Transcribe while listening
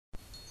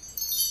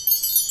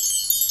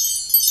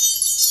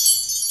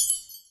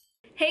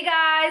Hey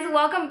guys,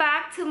 welcome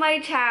back to my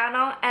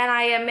channel, and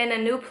I am in a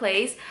new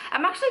place.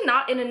 I'm actually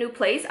not in a new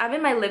place. I'm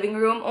in my living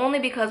room only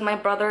because my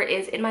brother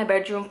is in my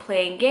bedroom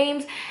playing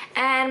games,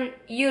 and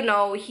you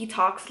know, he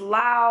talks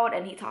loud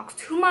and he talks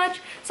too much,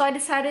 so I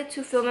decided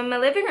to film in my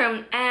living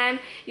room. And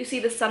you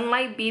see the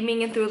sunlight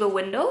beaming in through the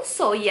window,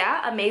 so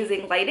yeah,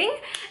 amazing lighting.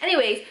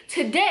 Anyways,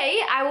 today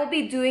I will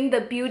be doing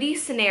the beauty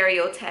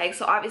scenario tag.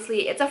 So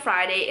obviously it's a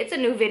Friday, it's a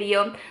new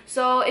video,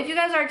 so if you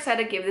guys are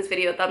excited, give this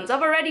video a thumbs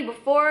up already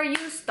before you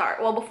start.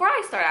 Well, before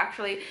I start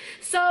actually.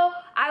 So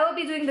I will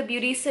be doing the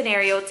beauty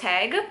scenario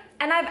tag,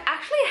 and I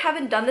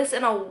haven't done this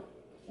in a,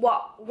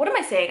 well, what am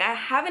I saying? I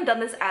haven't done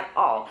this at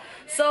all.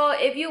 So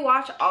if you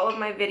watch all of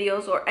my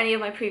videos or any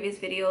of my previous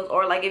videos,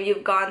 or like if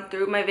you've gone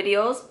through my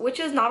videos, which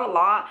is not a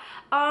lot,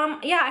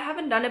 yeah, I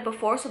haven't done it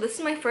before, so this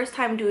is my first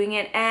time doing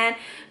it. And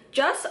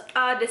just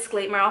a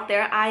disclaimer out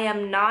there, I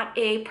am not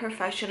a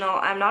professional,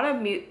 I'm not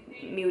a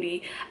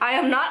I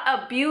am not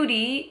a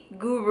beauty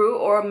guru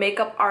or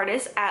makeup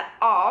artist at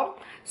all.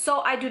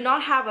 So I do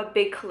not have a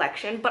big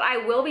collection, but I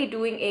will be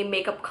doing a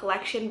makeup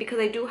collection because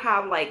I do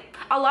have like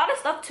a lot of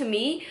stuff to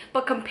me,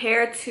 but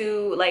compared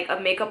to like a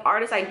makeup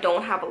artist, I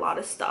don't have a lot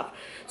of stuff.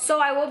 So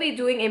I will be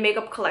doing a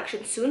makeup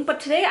collection soon, but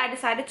today I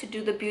decided to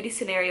do the beauty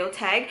scenario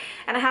tag,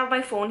 and I have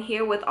my phone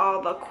here with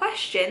all the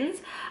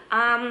questions.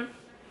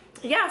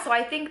 Yeah, so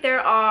I think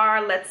there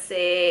are, let's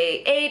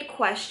say, 8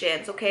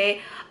 questions,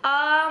 okay?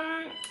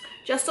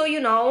 Just so you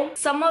know,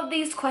 some of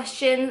these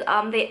questions,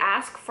 they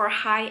ask for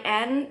high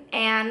end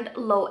and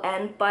low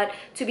end, but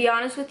to be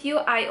honest with you,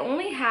 I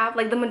only have,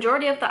 like, the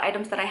majority of the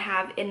items that I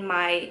have in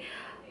my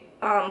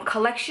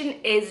collection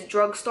is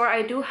drugstore.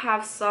 I do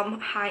have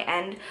some high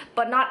end,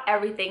 but not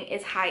everything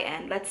is high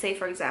end. Let's say,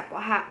 for example,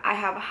 I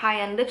have a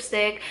high end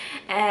lipstick,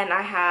 and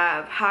I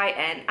have high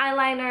end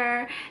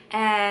eyeliner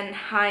and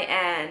high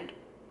end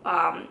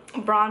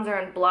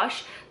bronzer and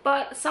blush,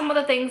 but some of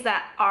the things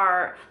that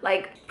are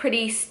like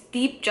pretty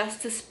steep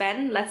just to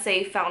spend, let's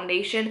say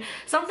foundation,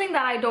 something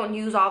that I don't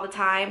use all the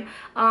time,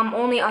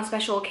 only on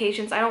special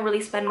occasions. I don't really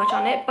spend much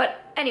on it.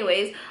 But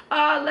anyways,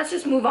 let's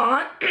just move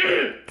on.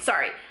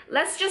 Sorry,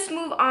 let's just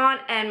move on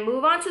and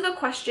move on to the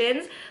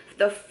questions.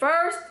 The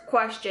first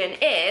question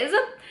is,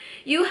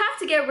 you have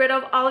to get rid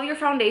of all of your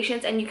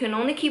foundations and you can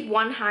only keep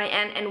one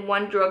high-end and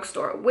one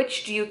drugstore.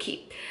 Which do you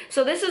keep?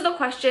 So this is the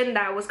question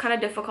that was kind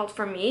of difficult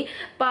for me,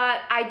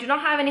 but I do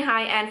not have any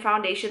high-end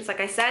foundations.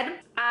 Like I said,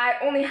 I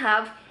only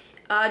have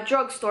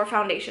drugstore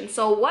foundation.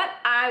 So what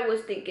I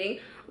was thinking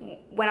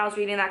when I was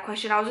reading that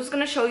question, I was just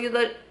going to show you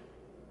the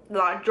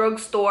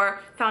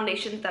drugstore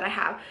foundations that I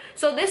have.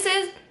 So this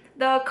is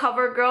the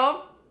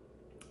CoverGirl,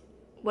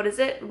 what is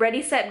it?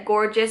 Ready Set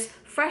Gorgeous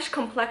Fresh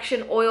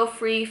Complexion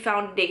Oil-Free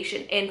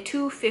Foundation in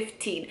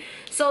 215.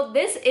 So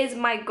this is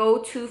my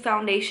go-to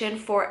foundation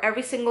for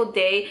every single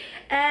day.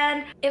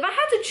 And if I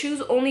had to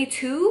choose only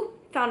 2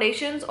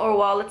 foundations, or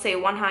well, let's say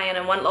one high end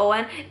and one low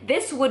end,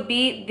 this would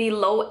be the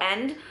low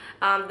end,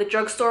 the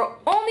drugstore,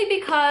 only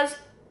because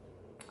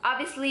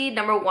obviously,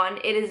 number one,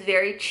 it is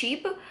very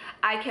cheap.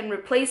 I can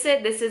replace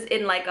it. This is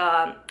in like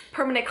a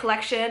permanent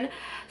collection.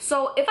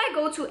 So if I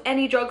go to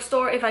any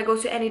drugstore, if I go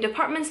to any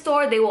department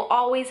store, they will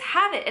always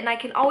have it, and I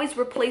can always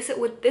replace it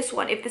with this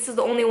one if this is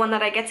the only one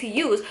that I get to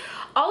use.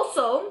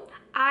 Also,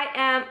 I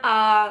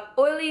am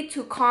oily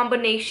to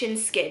combination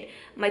skin.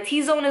 My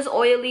T-zone is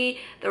oily,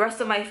 the rest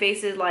of my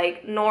face is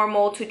like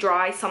normal to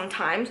dry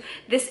sometimes.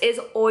 This is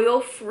oil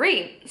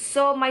free,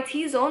 so my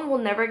T-zone will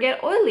never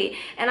get oily,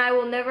 and I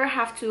will never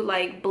have to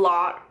like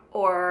blot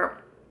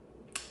or,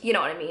 you know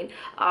what I mean,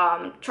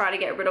 try to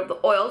get rid of the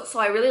oils. So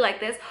I really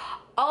like this.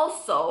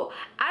 Also,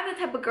 I'm the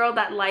type of girl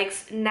that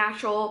likes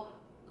natural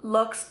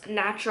looks,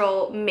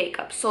 natural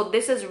makeup, so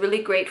this is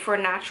really great for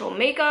natural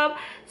makeup.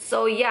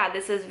 So yeah,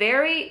 this is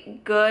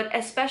very good,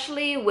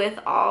 especially with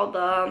all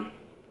the,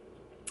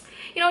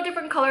 you know,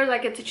 different colors I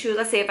get to choose.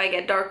 Let's say if I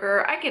get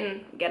darker, I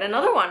can get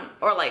another one,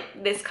 or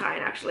like this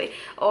kind actually,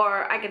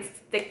 or I can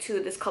stick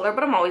to this color,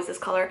 but I'm always this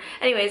color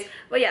anyways.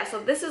 But yeah, so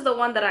this is the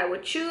one that I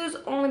would choose,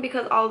 only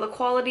because all the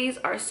qualities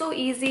are so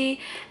easy,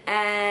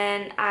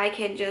 and I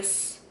can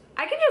just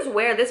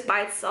wear this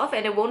by itself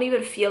and it won't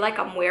even feel like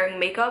I'm wearing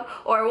makeup,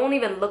 or it won't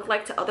even look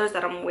like to others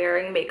that I'm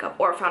wearing makeup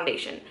or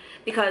foundation,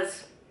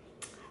 because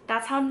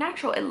that's how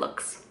natural it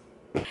looks.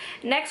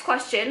 Next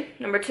question,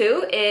 number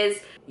 2,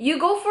 is you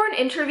go for an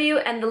interview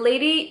and the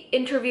lady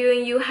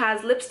interviewing you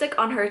has lipstick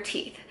on her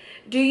teeth.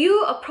 Do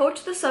you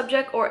approach the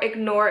subject or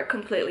ignore it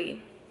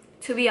completely?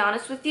 To be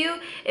honest with you,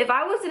 if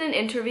I was in an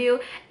interview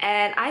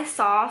and I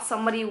saw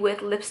somebody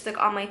with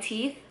lipstick on my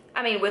teeth,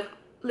 with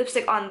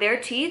lipstick on their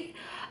teeth,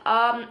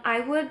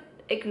 I would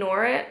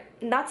ignore it.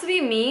 Not to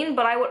be mean,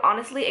 but I would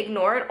honestly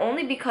ignore it,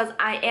 only because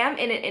I am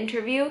in an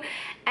interview,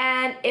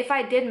 and if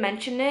I did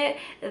mention it,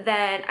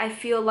 then I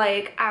feel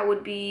like I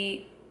would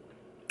be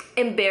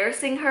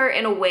embarrassing her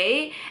in a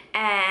way,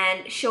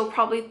 and she'll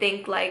probably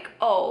think like,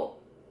 oh,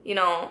 you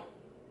know,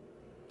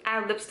 I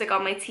have lipstick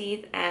on my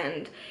teeth,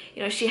 and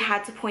you know, she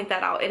had to point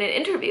that out in an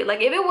interview. Like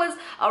if it was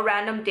a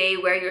random day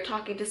where you're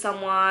talking to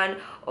someone,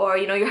 or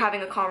you know, you're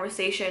having a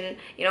conversation,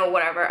 you know,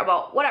 whatever,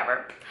 about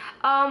whatever,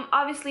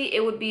 obviously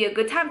it would be a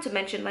good time to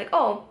mention like,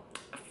 oh,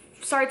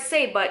 sorry to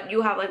say, but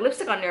you have like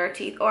lipstick on your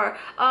teeth, or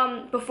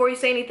before you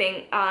say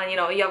anything, you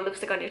know, you have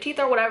lipstick on your teeth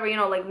or whatever, you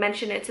know, like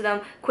mention it to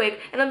them quick,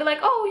 and they'll be like,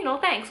 oh, you know,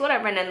 thanks,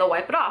 whatever, and then they'll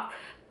wipe it off.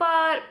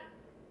 But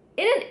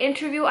in an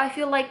interview, I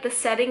feel like the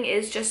setting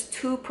is just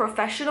too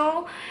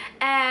professional,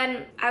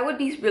 and I would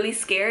be really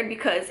scared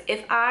because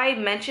if I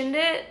mentioned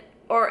it,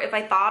 or if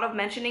I thought of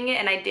mentioning it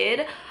and I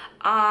did,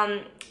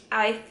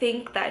 I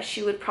think that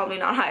she would probably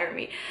not hire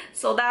me.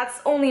 So that's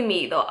only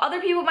me though.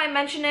 Other people might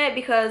mention it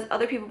because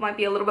other people might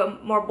be a little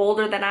bit more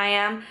bolder than I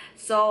am.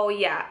 So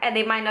yeah, and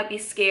they might not be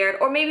scared,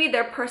 or maybe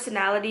their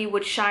personality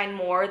would shine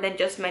more than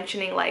just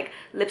mentioning like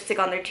lipstick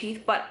on their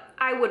teeth, but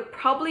I would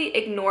probably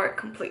ignore it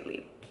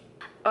completely.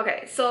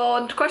 Okay,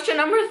 so question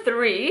number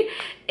 3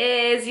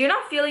 is, you're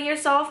not feeling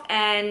yourself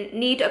and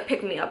need a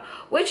pick-me-up.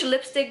 Which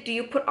lipstick do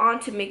you put on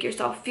to make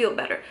yourself feel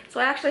better? So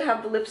I actually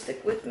have the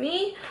lipstick with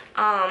me.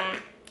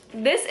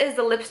 This is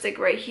the lipstick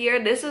right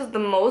here. This is the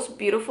most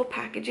beautiful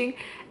packaging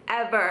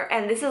ever,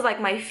 and this is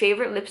like my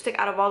favorite lipstick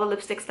out of all the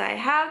lipsticks that I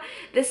have.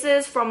 This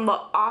is from the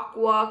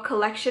Aqua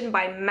collection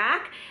by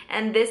MAC,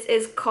 and this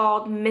is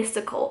called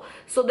Mystical.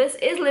 So this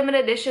is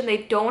limited edition. They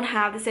don't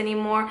have this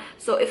anymore,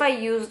 so if I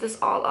use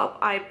this all up,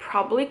 I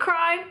probably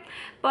cry.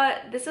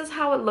 But this is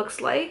how it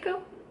looks like.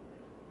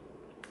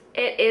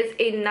 It is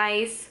a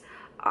nice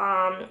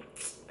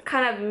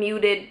kind of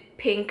muted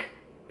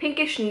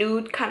pinkish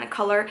nude kind of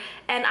color,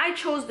 and I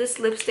chose this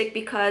lipstick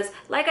because,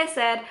 like I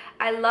said,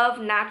 I love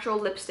natural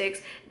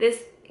lipsticks.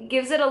 This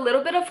gives it a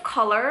little bit of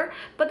color,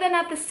 but then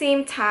at the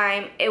same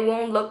time it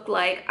won't look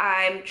like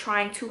I'm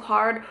trying too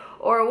hard,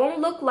 or it won't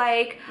look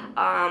like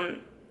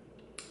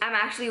I'm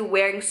actually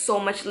wearing so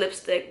much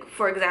lipstick.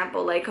 For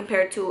example, like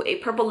compared to a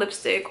purple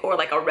lipstick or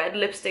like a red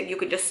lipstick, you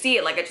could just see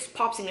it, like it just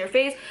pops in your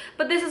face.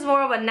 But this is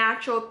more of a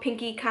natural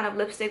pinky kind of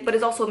lipstick, but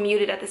it's also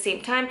muted at the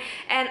same time.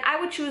 And I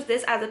would choose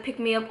this as a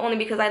pick-me-up only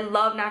because I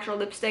love natural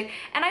lipstick,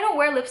 and I don't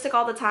wear lipstick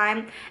all the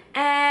time.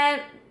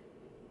 And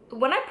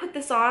when I put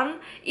this on,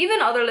 even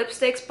other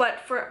lipsticks, but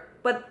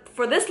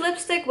for this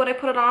lipstick, when I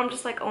put it on, I'm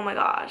just like, oh my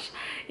gosh,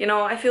 you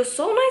know, I feel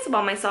so nice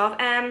about myself.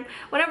 And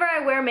whenever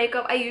I wear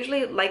makeup, I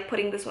usually like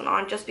putting this one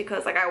on just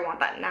because like I want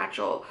that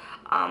natural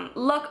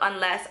look,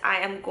 unless I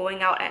am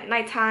going out at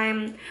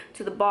nighttime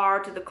to the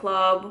bar, to the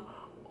club,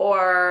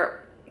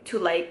 or to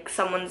like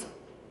someone's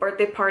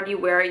birthday party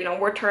where, you know,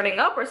 we're turning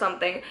up or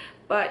something.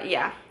 But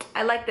yeah,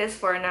 I like this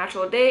for a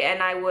natural day,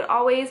 and I would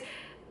always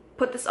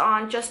put this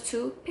on just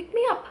to pick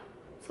me up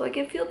so I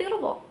can feel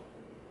beautiful.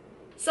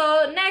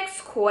 So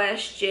next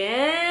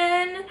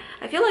question,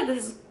 I feel like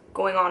this is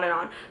going on and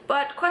on,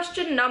 but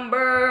question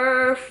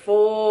number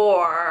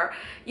 4,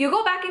 you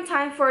go back in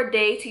time for a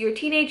day to your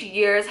teenage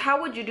years,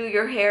 how would you do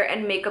your hair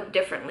and makeup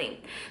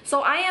differently? So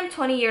I am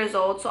 20 years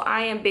old, so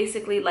I am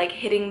basically like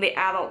hitting the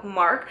adult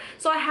mark.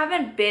 So I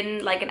haven't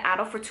been like an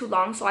adult for too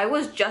long, so I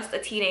was just a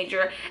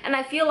teenager, and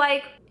I feel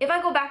like if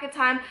I go back in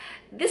time,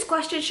 this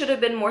question should have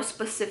been more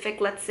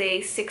specific, let's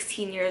say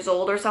 16 years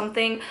old or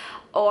something,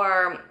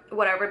 or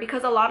whatever,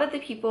 because a lot of the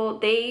people,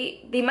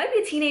 they might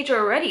be a teenager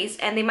already,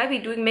 and they might be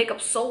doing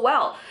makeup so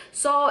well.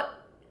 So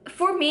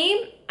for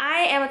me,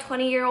 I am a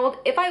 20-year-old.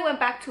 If I went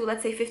back to,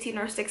 let's say 15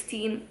 or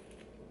 16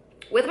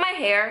 with my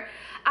hair,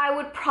 I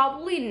would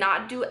probably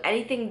not do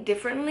anything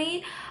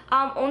differently,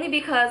 only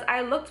because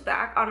I looked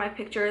back on my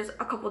pictures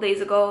a couple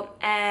days ago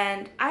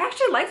and I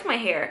actually liked my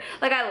hair.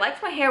 Like, I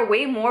liked my hair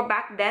way more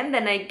back then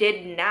than I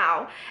did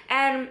now,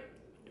 and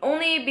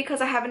only because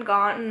I haven't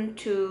gone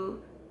to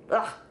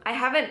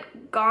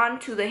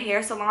the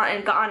hair salon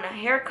and gotten a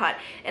haircut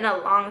in a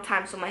long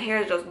time, so my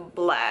hair is just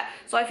blah.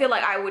 So I feel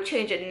like I would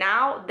change it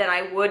now than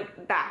I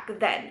would back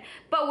then.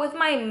 But with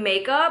my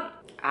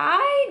makeup,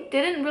 I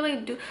didn't really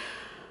do,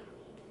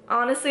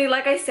 honestly,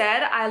 like I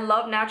said, I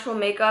love natural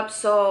makeup,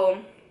 so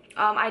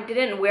I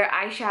didn't wear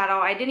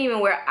eyeshadow. I didn't even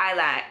wear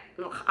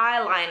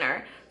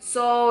eyeliner.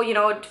 So, you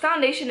know,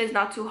 foundation is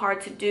not too hard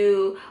to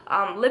do,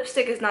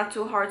 lipstick is not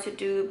too hard to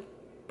do,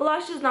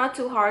 blush is not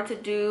too hard to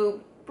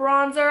do,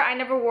 bronzer, I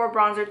never wore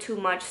bronzer too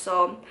much,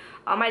 so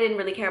I didn't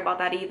really care about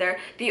that either.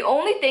 The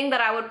only thing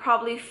that I would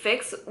probably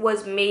fix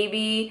was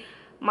maybe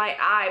my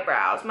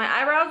eyebrows. My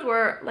eyebrows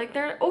were like,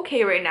 they're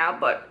okay right now,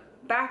 but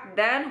back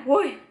then,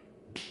 whoo,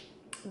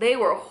 they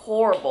were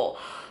horrible.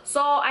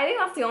 So I think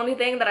that's the only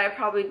thing that I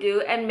probably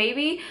do. And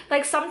maybe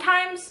like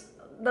sometimes,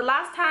 the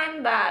last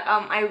time that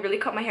I really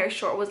cut my hair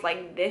short was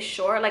like this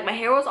short. Like my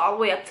hair was all the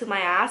way up to my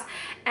ass,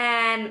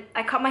 and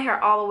I cut my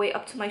hair all the way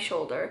up to my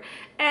shoulder.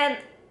 And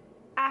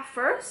at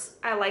first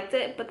I liked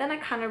it, but then I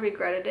kind of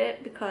regretted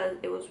it because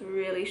it was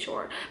really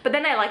short. But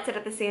then I liked it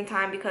at the same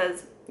time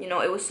because, you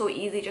know, it was so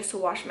easy just to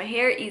wash my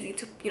hair, easy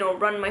to, you know,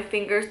 run my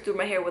fingers through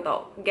my hair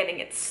without getting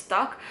it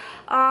stuck.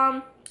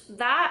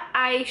 that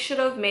I should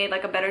have made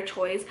like a better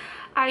choice.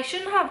 I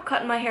shouldn't have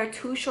cut my hair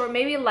too short,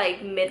 maybe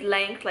like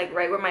mid-length, like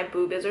right where my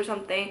boob is or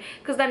something,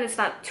 because then it's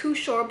not too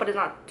short but it's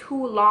not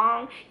too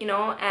long, you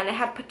know, and it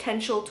had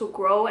potential to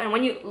grow, and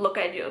when you look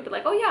at it you'll be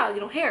like, oh yeah, you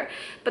know, hair.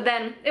 But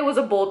then it was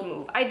a bold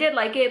move. I did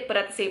like it, but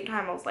at the same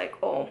time I was like,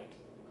 oh,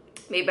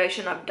 maybe I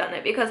shouldn't have done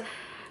it, because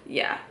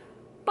yeah,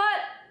 but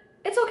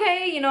it's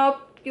okay, you know,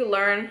 you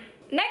learn.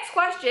 Next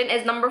question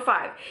is number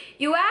 5.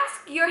 You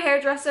ask your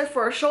hairdresser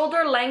for a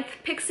shoulder length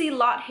pixie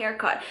lot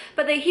haircut,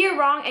 but they hear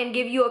wrong and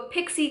give you a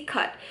pixie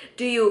cut.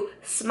 Do you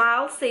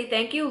smile, say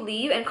thank you,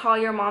 leave, and call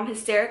your mom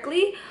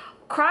hysterically,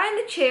 cry in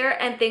the chair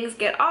and things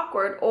get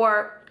awkward,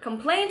 or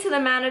complain to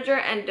the manager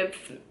and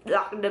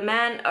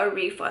demand a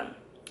refund?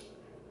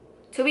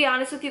 To be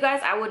honest with you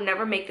guys, I would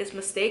never make this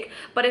mistake,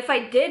 but if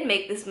I did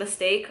make this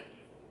mistake,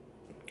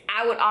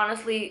 I would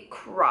honestly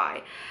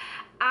cry.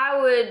 I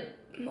would,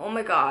 oh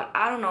my god,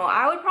 I don't know,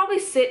 I would probably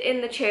sit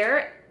in the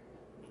chair,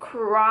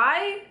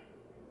 cry,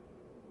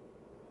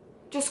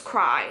 just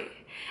cry.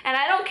 And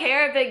I don't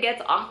care if it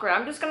gets awkward,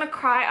 I'm just gonna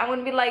cry. I'm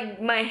gonna be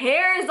like, my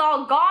hair is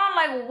all gone,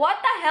 like what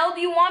the hell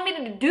do you want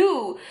me to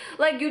do?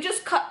 Like, you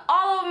just cut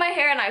all of my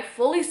hair, and I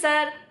fully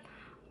said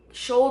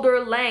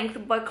shoulder length,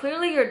 but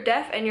clearly you're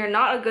deaf and you're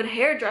not a good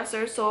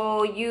hairdresser,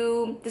 so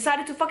you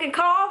decided to fucking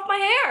cut off my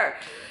hair.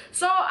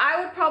 So I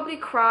would probably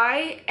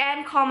cry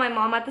and call my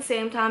mom at the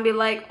same time, be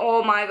like,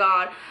 oh my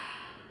god,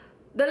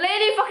 the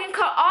lady fucking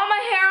cut all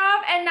my hair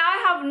off and now I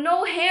have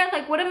no hair,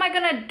 like what am I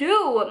gonna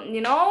do,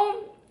 you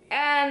know?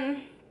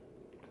 And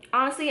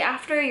honestly,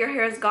 after your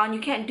hair is gone, you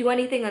can't do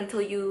anything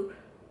until you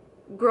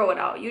grow it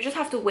out. You just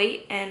have to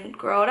wait and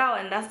grow it out,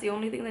 and that's the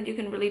only thing that you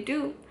can really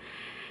do.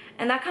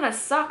 And that kind of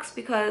sucks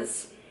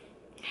because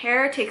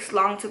hair takes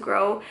long to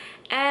grow,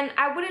 and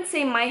I wouldn't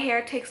say my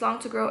hair takes long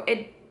to grow,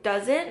 it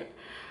doesn't,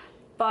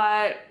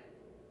 but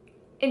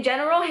in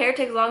general hair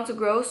takes long to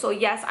grow. So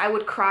yes, I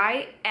would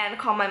cry and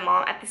call my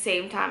mom at the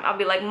same time. I'll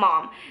be like,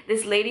 mom,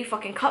 this lady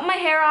fucking cut my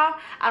hair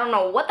off, I don't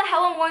know what the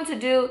hell I'm going to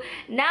do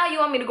now. You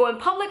want me to go in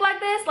public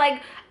like this?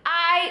 Like,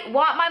 I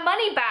want my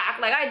money back,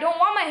 like I don't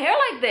want my hair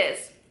like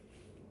this.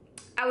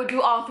 I would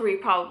do all three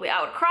probably.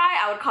 I would cry,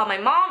 I would call my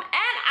mom,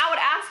 and I would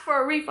ask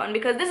for a refund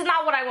because this is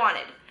not what I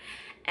wanted.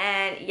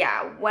 And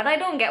yeah, when I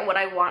don't get what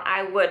I want,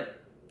 I would,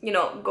 you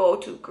know, go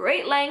to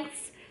great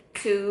lengths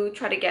to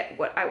try to get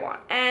what I want.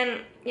 And,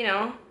 you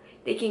know,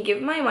 they can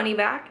give my money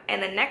back,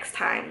 and the next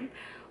time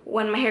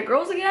when my hair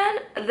grows again,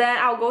 then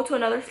I'll go to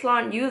another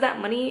salon, use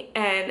that money,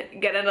 and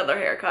get another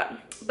haircut.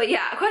 But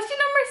yeah, question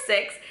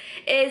number 6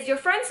 is your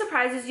friend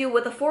surprises you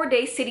with a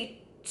 4-day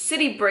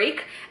city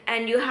break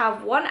and you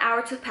have 1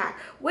 hour to pack.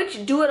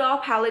 Which do-it-all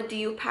palette do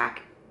you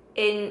pack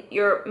in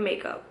your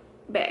makeup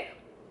bag?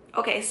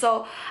 Okay,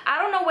 so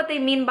I don't know what they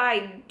mean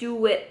by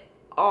do it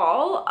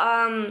all,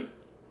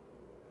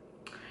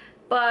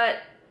 but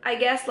I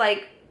guess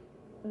like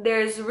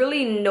there's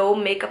really no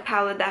makeup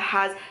palette that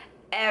has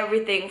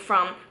everything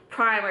from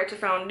primer to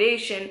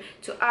foundation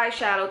to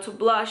eyeshadow to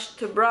blush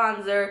to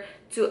bronzer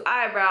to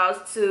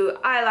eyebrows to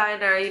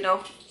eyeliner, you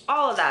know,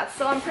 all of that.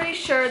 So I'm pretty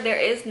sure there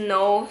is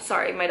no,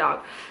 sorry, my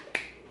dog.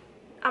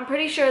 I'm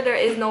pretty sure there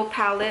is no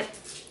palette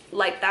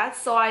like that.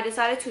 So I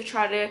decided to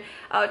try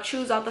to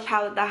choose out the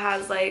palette that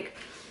has like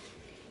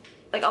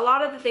a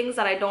lot of the things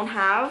that I don't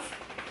have,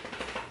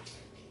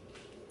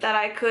 that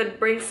I could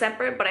bring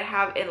separate, but I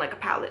have in like a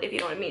palette, if you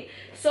know what I mean.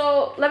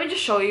 So let me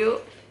just show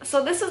you.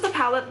 So this is the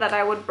palette that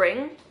I would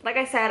bring. Like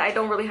I said, I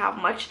don't really have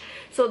much.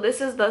 So this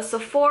is the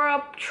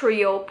Sephora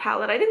Trio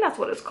palette. I think that's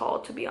what it's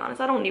called, to be honest.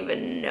 I don't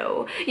even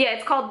know. Yeah,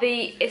 it's called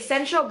the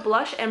Essential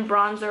Blush and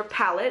Bronzer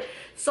palette.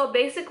 So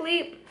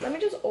basically, let me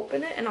just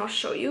open it and I'll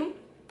show you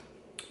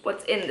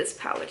what's in this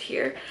palette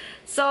here.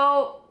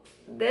 So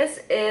this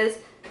is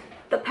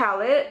the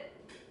palette,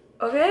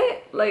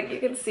 okay? Like you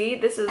can see,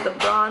 this is the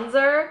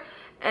bronzer,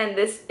 and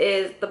this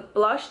is the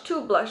blush,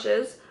 2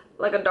 blushes,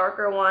 like a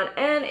darker one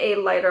and a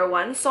lighter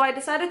one. So I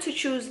decided to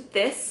choose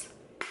this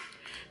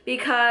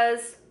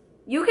because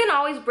you can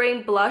always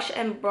bring blush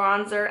and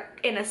bronzer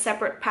in a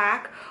separate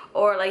pack,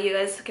 or like you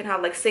guys can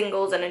have like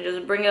singles and then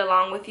just bring it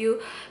along with you.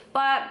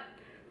 But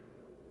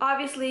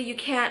obviously you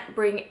can't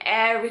bring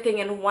everything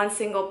in one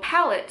single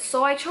palette.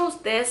 So I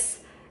chose this,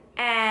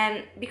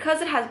 and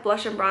because it has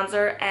blush and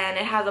bronzer, and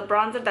it has a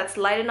bronzer that's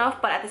light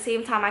enough, but at the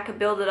same time I could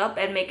build it up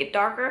and make it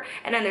darker.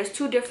 And then there's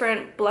 2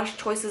 different blush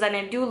choices, and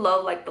I do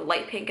love like the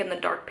light pink and the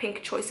dark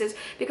pink choices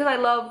because I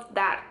love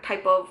that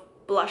type of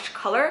blush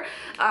color.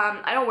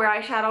 I don't wear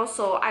eyeshadow,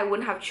 so I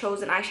wouldn't have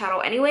chosen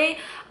eyeshadow anyway.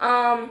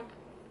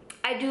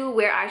 I do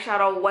wear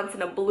eyeshadow once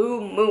in a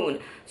blue moon,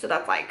 so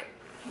that's like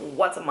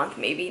once a month,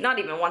 maybe not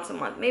even once a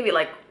month, maybe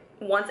like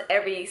once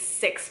every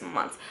 6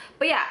 months.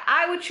 But yeah,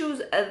 I would choose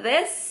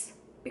this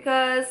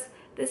because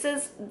this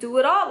is do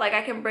it all. Like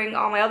I can bring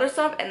all my other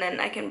stuff and then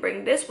I can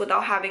bring this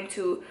without having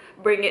to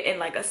bring it in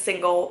like a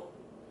single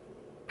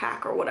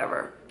pack or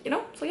whatever, you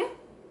know? So yeah.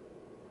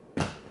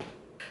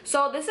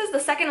 So this is the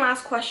second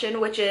last question,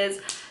 which is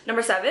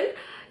number 7.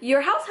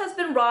 Your house has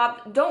been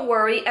robbed. Don't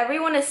worry,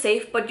 everyone is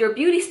safe, but your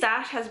beauty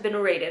stash has been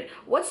raided.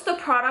 What's the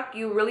product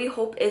you really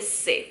hope is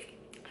safe?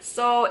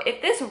 So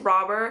if this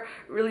robber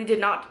really did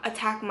not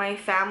attack my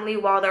family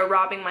while they're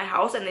robbing my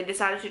house and they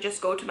decided to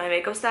just go to my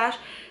makeup stash,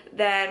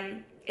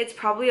 then it's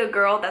probably a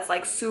girl that's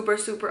like super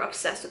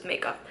obsessed with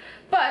makeup.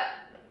 But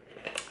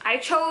I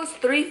chose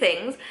 3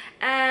 things,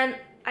 and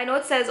I know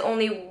it says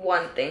only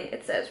one thing.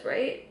 It says,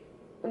 right?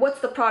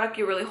 What's the product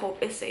you really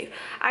hope is safe?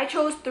 I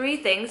chose 3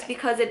 things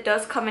because it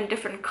does come in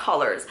different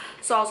colors.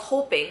 So I was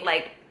hoping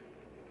like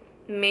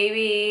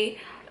maybe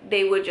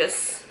they would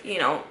just, you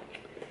know,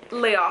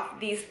 lay off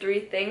these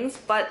 3 things,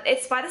 but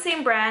it's by the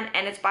same brand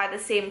and it's by the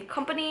same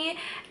company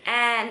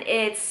and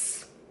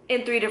it's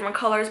in 3 different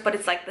colors, but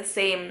it's like the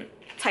same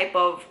type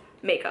of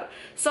makeup.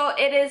 So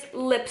it is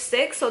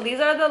lipstick. So these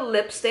are the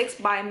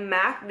lipsticks by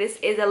MAC. This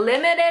is a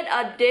limited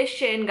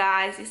edition,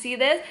 guys. You see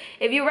this?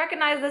 If you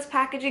recognize this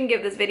packaging,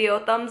 give this video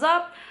a thumbs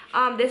up.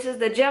 This is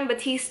the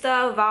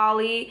Giambattista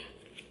Valli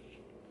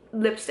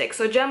lipstick.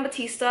 So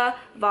Giambattista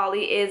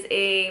Valli is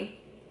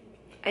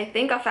I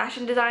think a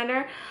fashion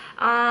designer.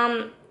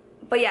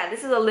 But yeah,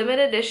 this is a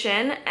limited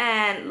edition,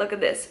 and look at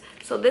this.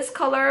 So this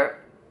color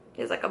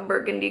is like a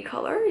burgundy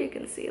color. You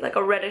can see like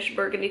a reddish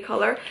burgundy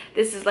color.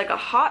 This is like a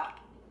hot,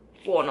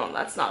 well, no,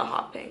 that's not a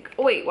hot pink.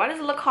 Oh wait, why does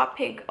it look hot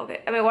pink? Okay,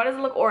 I mean, why does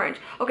it look orange?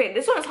 Okay,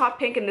 this one is hot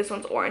pink and this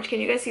one's orange.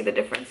 Can you guys see the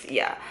difference?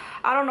 Yeah,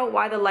 I don't know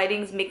why the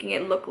lighting's making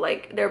it look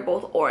like they're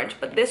both orange,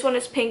 but this one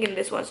is pink and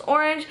this one's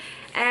orange,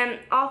 and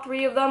all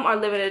 3 of them are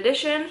limited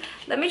edition.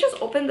 Let me just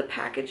open the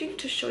packaging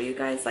to show you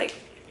guys like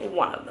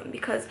one of them,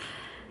 because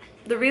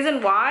the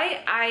reason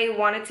why I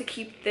wanted to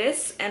keep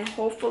this, and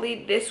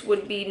hopefully this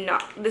wouldn't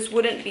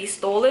be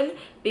stolen,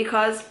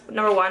 because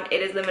number 1,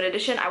 it is limited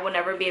edition. I will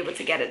never be able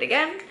to get it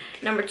again.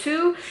 Number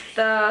 2,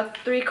 the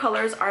 3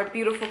 colors are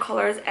beautiful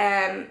colors,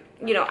 and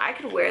you know, I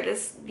could wear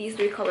these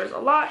 3 colors a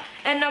lot.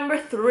 And number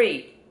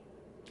 3,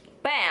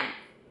 bam,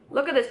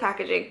 look at this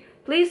packaging.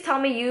 Please tell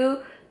me you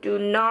do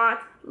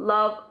not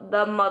love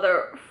the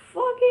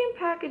motherfucking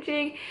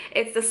packaging.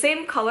 It's the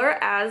same color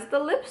as the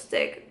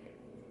lipstick.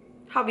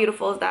 How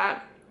beautiful is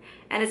that?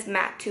 And it's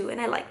matte too,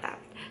 and I like that.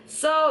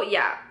 So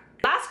yeah,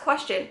 last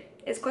question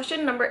is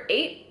question number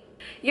 8.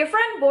 Your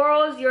friend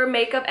borrows your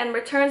makeup and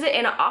returns it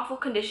in an awful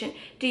condition.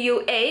 Do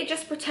you A,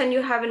 just pretend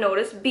you haven't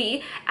noticed,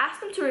 B, ask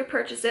them to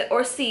repurchase it,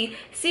 or C,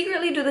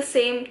 secretly do the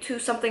same to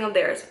something of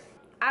theirs?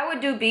 I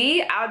would do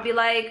B. I would be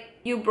like,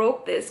 you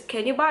broke this,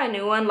 can you buy a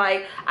new one?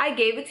 Like, I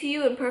gave it to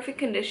you in perfect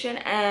condition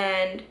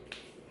and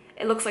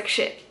it looks like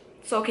shit.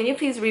 So can you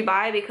please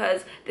rebuy,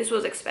 because this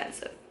was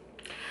expensive.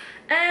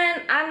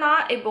 And I'm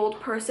not a bold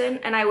person,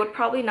 and I would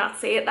probably not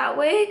say it that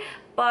way,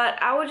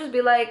 but I would just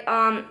be like,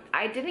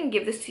 I didn't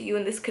give this to you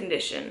in this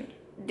condition.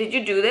 Did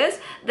you do this?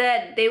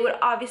 That they would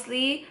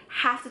obviously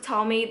have to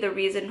tell me the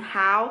reason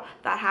how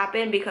that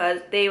happened,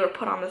 because they were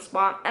put on the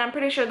spot. And I'm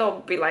pretty sure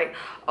they'll be like,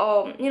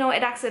 oh, you know,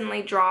 it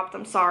accidentally dropped,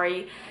 I'm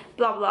sorry,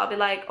 blah blah. I'll be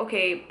like,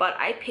 okay, but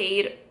I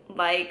paid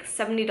like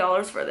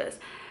 $70 for this.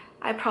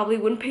 I probably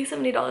wouldn't pay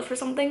 $70 for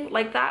something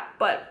like that,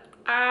 but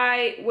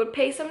I would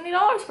pay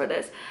 $70 for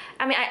this.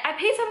 I mean, I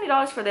paid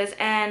 $70 for this,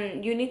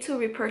 and you need to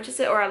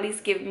repurchase it, or at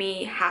least give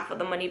me half of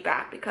the money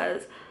back,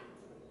 because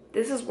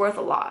this is worth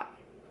a lot.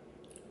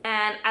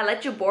 And I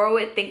let you borrow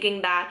it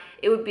thinking that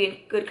it would be in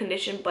good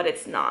condition, but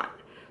it's not.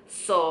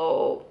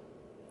 So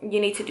you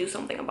need to do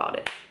something about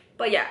it.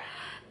 But yeah,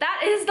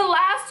 that is the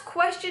last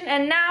question,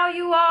 and now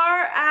you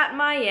are at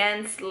my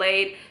end,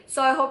 Slade.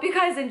 So I hope you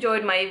guys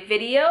enjoyed my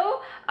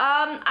video.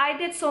 I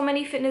did so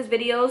many fitness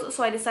videos,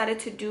 so I decided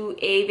to do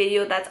a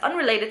video that's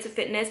unrelated to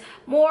fitness,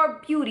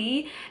 more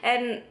beauty,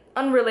 and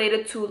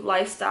unrelated to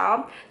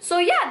lifestyle. So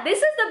yeah, this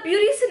is the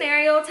beauty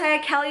scenario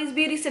tag, Kelly's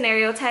beauty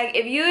scenario tag.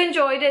 If you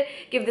enjoyed it,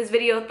 give this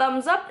video a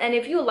thumbs up, and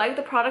if you like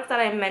the products that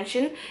I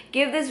mentioned,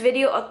 give this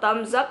video a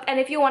thumbs up. And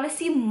if you want to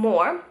see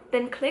more,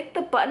 then click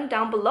the button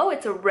down below.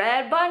 It's a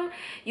red button.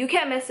 You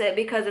can't miss it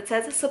because it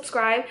says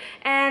subscribe,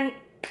 and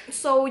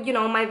so you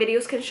know my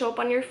videos can show up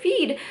on your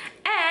feed.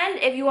 And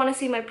if you want to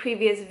see my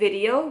previous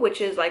video, which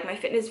is like my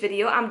fitness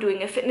video, I'm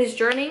doing a fitness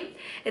journey.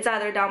 It's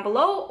either down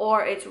below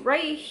or it's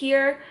right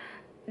here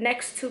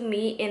next to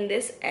me in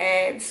this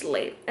ad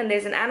slate, and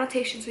there's an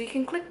annotation, so you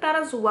can click that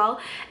as well.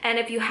 And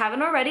if you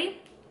haven't already,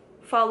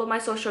 follow my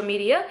social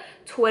media: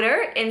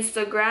 Twitter,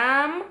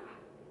 Instagram,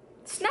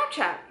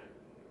 Snapchat.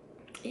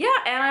 Yeah,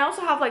 and I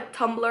also have like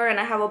Tumblr, and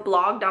I have a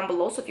blog down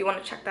below, so if you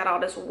want to check that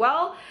out as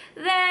well,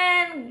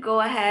 then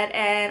go ahead,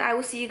 and I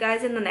will see you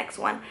guys in the next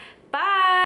one. Bye.